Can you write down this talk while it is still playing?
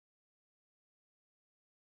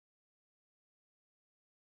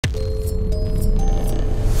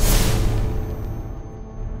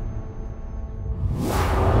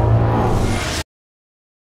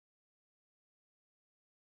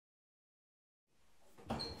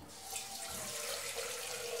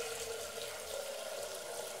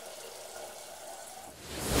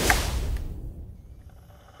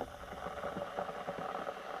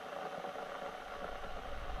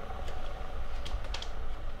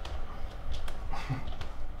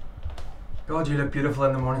God, you look beautiful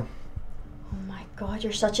in the morning. Oh my God,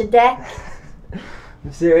 you're such a dick.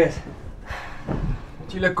 I'm serious.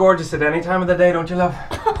 You look gorgeous at any time of the day, don't you, love?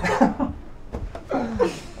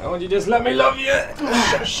 Why won't you just let me love you?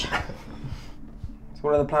 Shush. So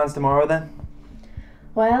what are the plans tomorrow then?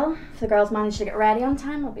 Well, if the girls manage to get ready on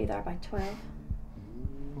time, I'll be there by 12.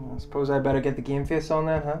 I suppose I better get the game face on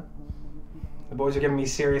then, huh? The boys are giving me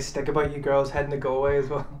serious stick about you girls heading to Galway as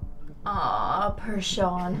well. Aw, poor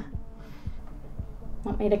Sean.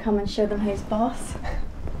 Want me to come and show them who's boss?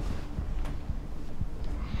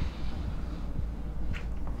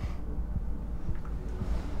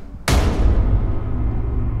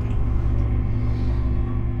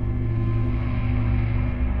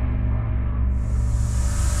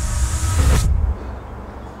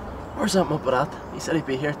 Where's that muppet at? He said he'd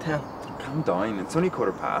be here at 10. Calm down, it's only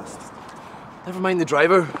past. Never mind the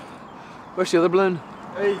driver. Where's the other balloon?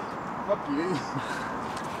 Hey, fuck you.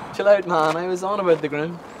 Chill out, man. I was on about the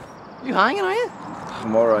groom. You hanging, are you?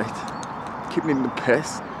 I'm alright. Keep me in the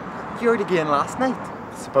piss. You out again last night?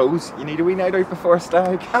 Suppose you need a wee night out before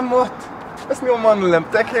Stag. And what? There's no man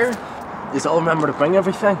Olympic here. You all remember to bring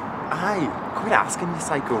everything? Aye, quit asking, you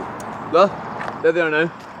psycho. Look, there they are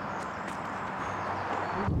now.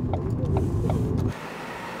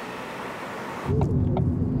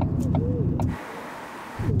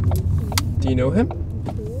 Do you know him?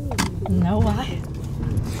 No, why?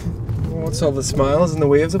 What's all the smiles and the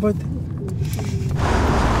waves about?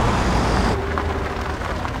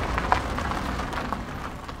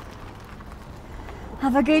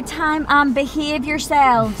 Have a good time and behave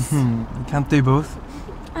yourselves. You can't do both.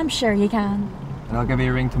 I'm sure you can. And I'll give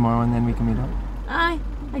you a ring tomorrow and then we can meet up. Aye,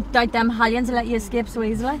 I doubt them hellions will let you escape so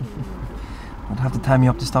easily. I'd have to tie me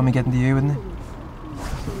up to stop me getting to you, wouldn't they?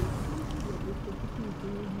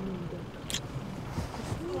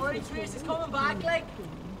 Tracy's coming back, like.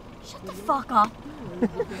 Shut the fuck up.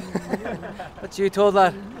 That's you told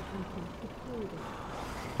that.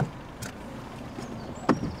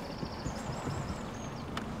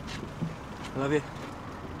 I love you.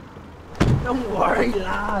 Don't worry,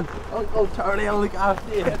 lad. Uncle Charlie will look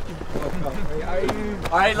after you.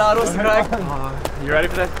 Alright, lad, what's the crack? You ready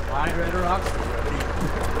for this? Alright, ready to rock.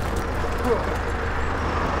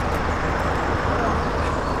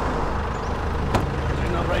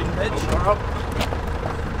 You're not riding bitch. We're up.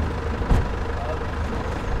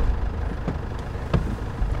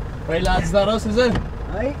 Right, lads, is that us, is it?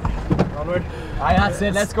 Aye. Onward. Aye, that's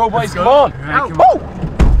it. Let's go, boys. Come on. Right, come on.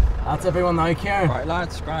 That's everyone now, Kieran. Right,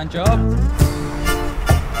 lads, grand job.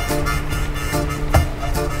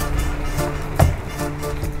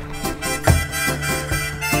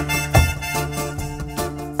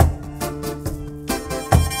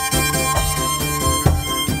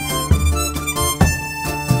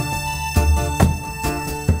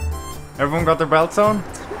 Everyone got their belts on?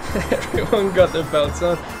 Everyone got their belts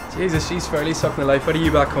on. Jesus, she's fairly sucking the life out of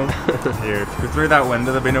you back home. Here, if you go through that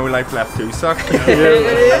window, there'll be no life left to suck. Dirty.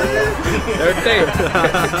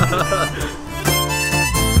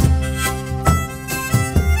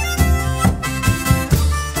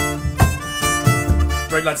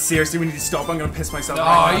 Right, lads, seriously, we need to stop. I'm gonna piss myself. Oh,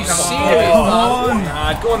 are you serious?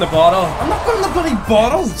 Nah, go in the bottle. I'm not going in the bloody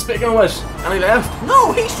bottle. Speaking of which, and he left.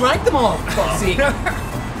 No, he's drank them all. Fuck's sake.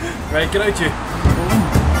 Right, get out you.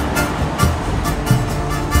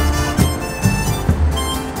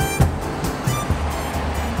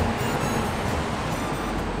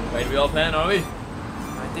 Right, we all playing, are we?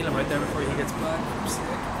 Right, deal him out there before he gets back. I'm sick.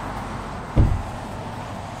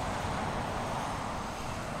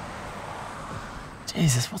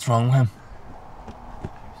 Jesus, what's wrong with him?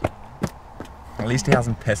 At least he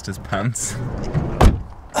hasn't pissed his pants.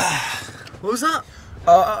 What was that?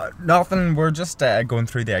 Nothing. We're just going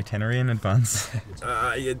through the itinerary in advance.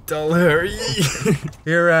 You dull Harry.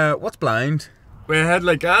 Here, what's blind? With a head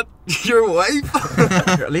like that, your wife.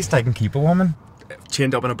 At least I can keep a woman.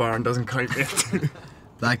 Chained up in a barn doesn't count, mate.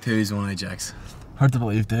 Black Poo's one of Jack's. Hard to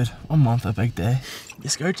believe, dude. 1 month, a big day. You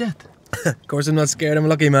scared yet? Of course I'm not scared, I'm a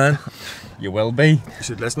lucky man. You will be. You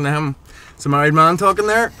should listen to him. It's a married man talking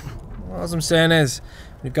there. All I'm saying is,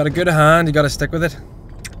 you've got a good hand, you gotta stick with it.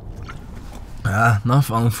 Ah, not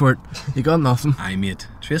falling for it. You got nothing. Aye, mate.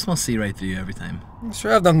 Trace must see right through you every time. I'm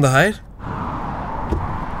sure I've nothing to hide.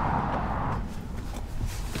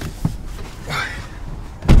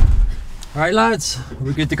 Alright, lads. Are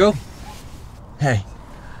we good to go? Hey,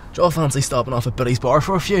 do you all fancy stopping off at Billy's bar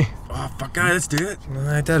for a few? Oh, fuck, guy, let's do it.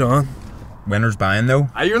 Aye, dead on. Winner's buying, though.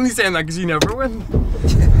 Are you only saying that because you never win?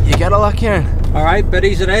 You get a lot, Kieran? Alright,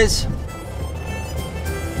 biddies it is.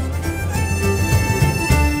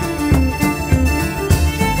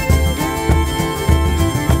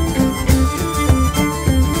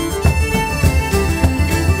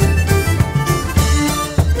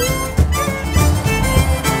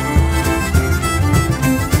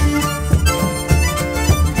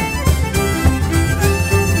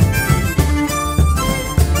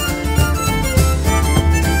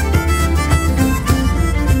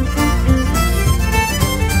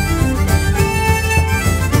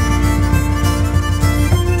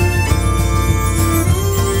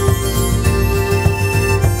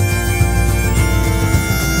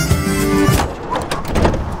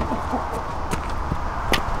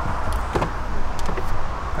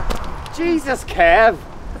 Kev,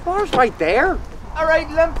 the bar's right there. Alright,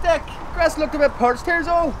 limp dick. Grass looked a bit parched here,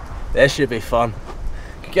 so. This should be fun.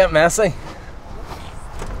 Could get messy.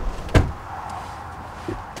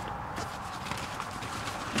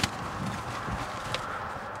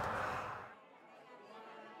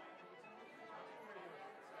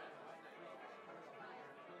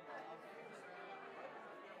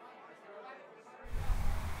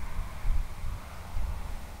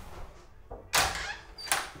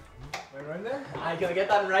 Right there? I'm gonna get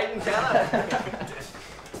that right in Canada.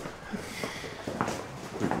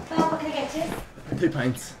 Well, what can I get you? 2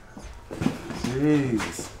 pints.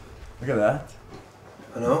 Jeez. Look at that.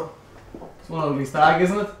 I know. It's one ugly stag,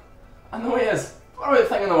 isn't it? I know he is. What about the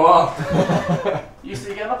thing on the wall? You used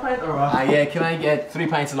to get a pint or what? Yeah, can I get 3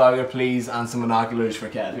 pints of lager, please, and some binoculars for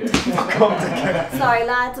Kev here? Sorry,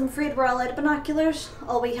 lads, I'm afraid we're all out of binoculars.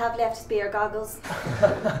 All we have left is beer goggles.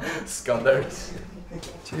 Scunders.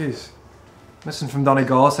 Jeez. Missing from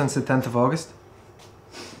Donegal since the 10th of August.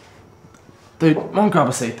 Dude, come on, grab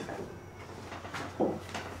a seat.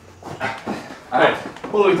 Alright,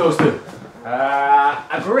 what do we toast to?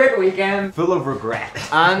 A great weekend full of regret.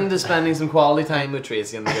 And spending some quality time with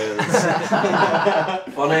Tracy and the girls.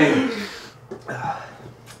 Funny.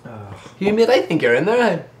 You mate, I think you're in there,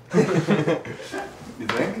 eh? You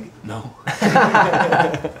think? No.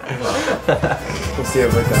 We'll see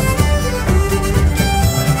about that.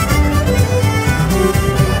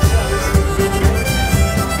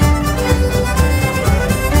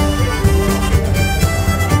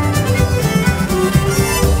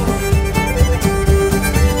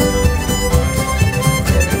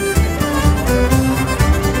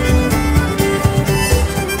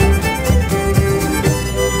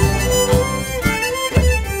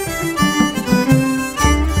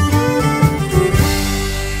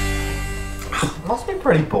 Must be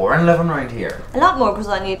pretty boring living around here. A lot more goes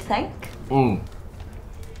on, you'd think. Well,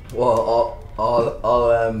 all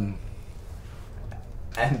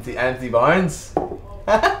empty barns. Don't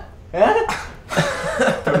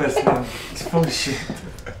listen, man. It's full of shit.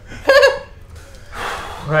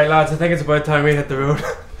 Right, lads, I think it's about time we hit the road.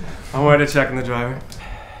 I'm worried to check on the driver.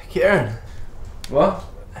 Kieran. What?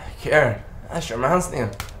 Kieran. That's your man's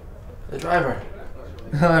name. The driver.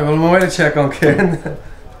 Alright, well, I'm on my way to check on Kieran.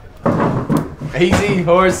 Easy,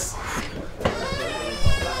 horse.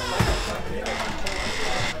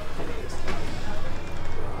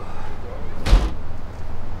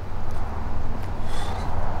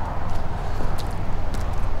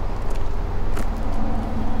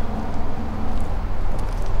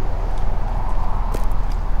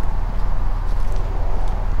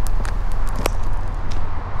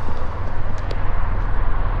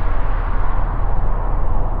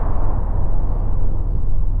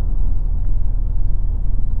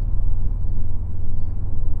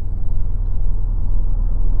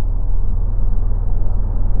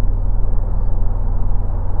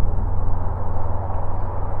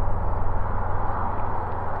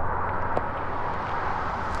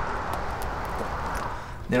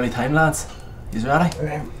 Nearly time, lads. He's ready?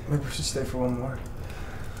 Okay, maybe we should stay for one more.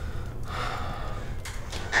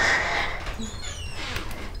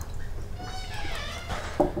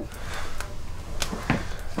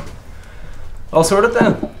 All sorted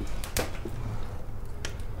then?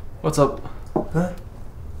 What's up? Huh?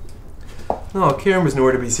 No, Kieran was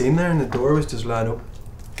nowhere to be seen there and the door was just wide open.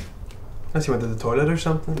 Unless he went to the toilet or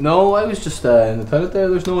something. No, I was just in the toilet there.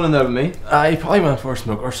 There's no one in there with me. He probably went for a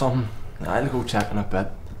smoke or something. I'll go check in a bit.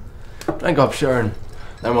 Drink up, sure, and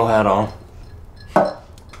then we'll head on.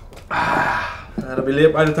 That'll be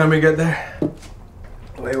late by the time we get there.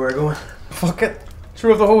 The way we're going. Fuck it.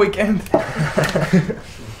 Drove the whole weekend.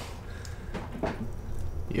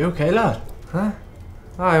 You okay, lad? Huh?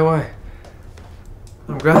 Aye, why?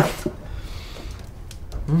 I'm grand.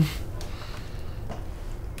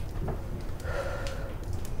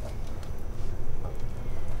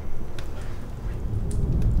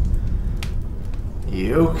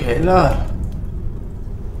 You okay, lad?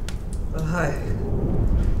 Aye.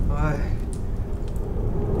 Aye.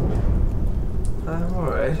 I'm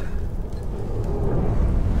alright.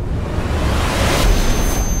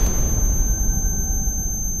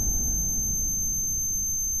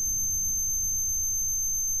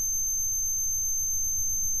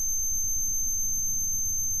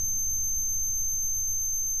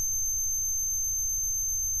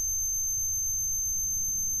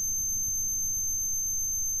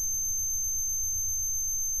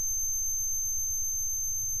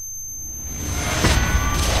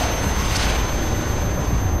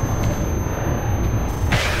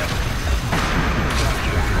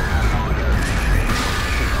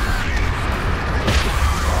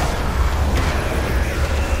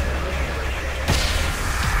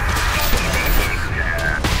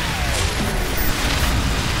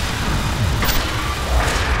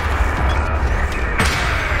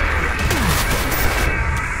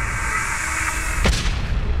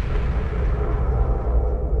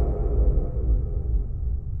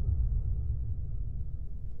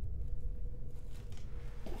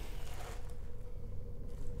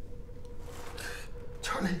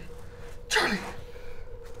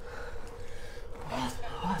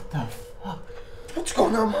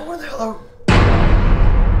 no, where the hell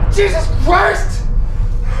are... Jesus Christ!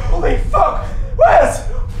 Holy fuck! Wes!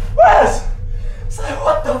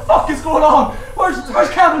 What the fuck is going on? Where's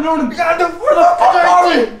Kevin running? Where the fuck are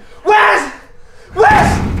we? Wes!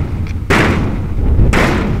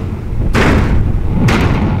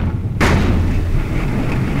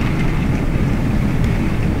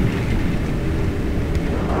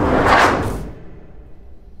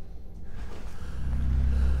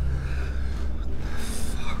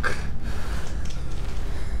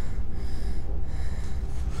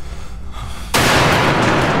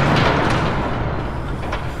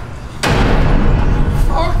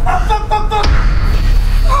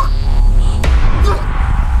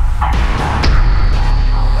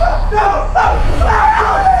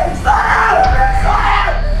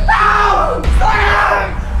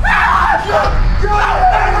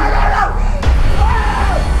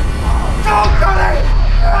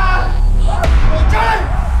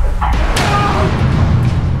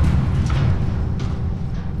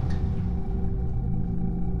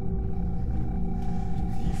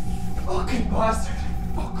 Fucking bastard!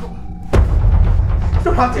 Fuck off!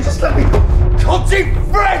 Don't have to just let me go! Cunty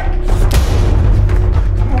frick!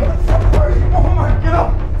 Come on, fuck, where are you? Oh my, get up!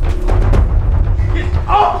 Get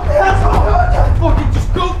up! That's all! Fucking just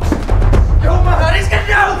go! Go, man! He's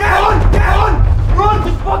getting out! Get on! Run!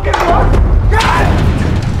 Just fucking run! Get!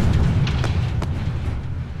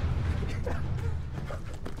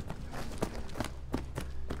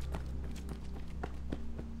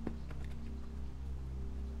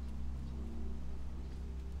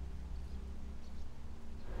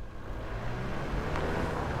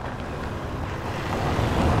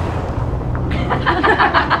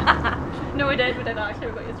 No, we did actually.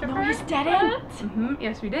 We got your stripper. No, you didn't. Mm-hmm.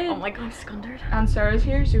 Yes, we did. Oh my god, scundered. And Sarah's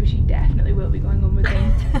here, so she definitely will be going home with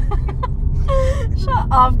him. Shut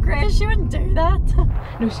up, Grace. She wouldn't do that.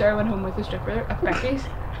 No, Sarah went home with the stripper at Becky's.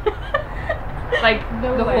 Like,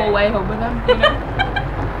 No the way. whole way home with him, you know?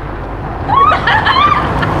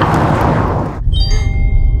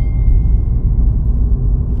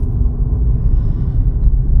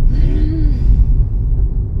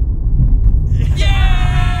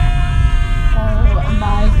 Oh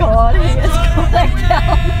my god, he is gonna kill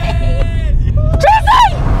me. Tracy!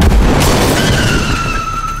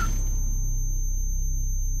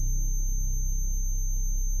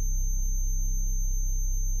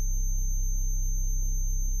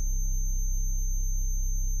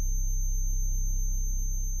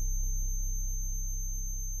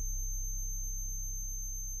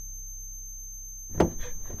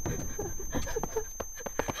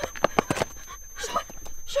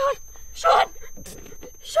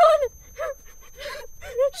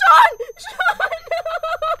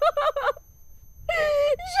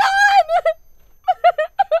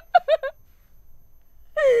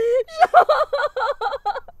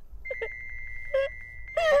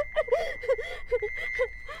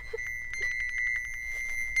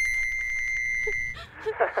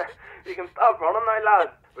 You can stop running now, lad.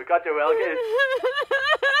 We got your well gauge.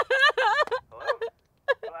 Hello?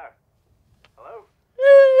 Hello?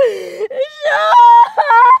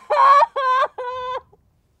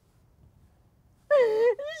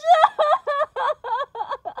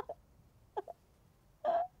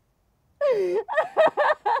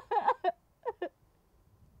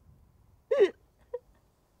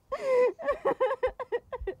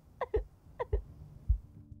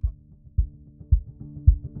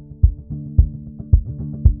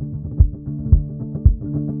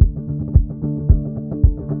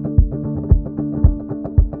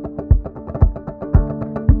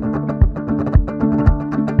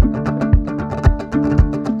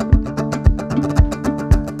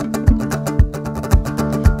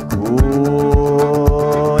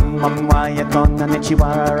 Konnichiwa,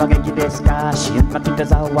 genki desu ka?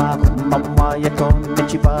 Shimakitazawa. Konbanwa,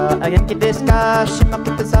 konnichiwa, genki desu ka?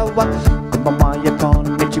 Shimakitazawa. Konbanwa,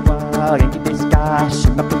 konnichiwa, genki desu ka?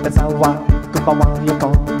 Shimakitazawa. Konbanwa,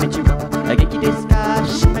 konnichiwa, genki desu ka?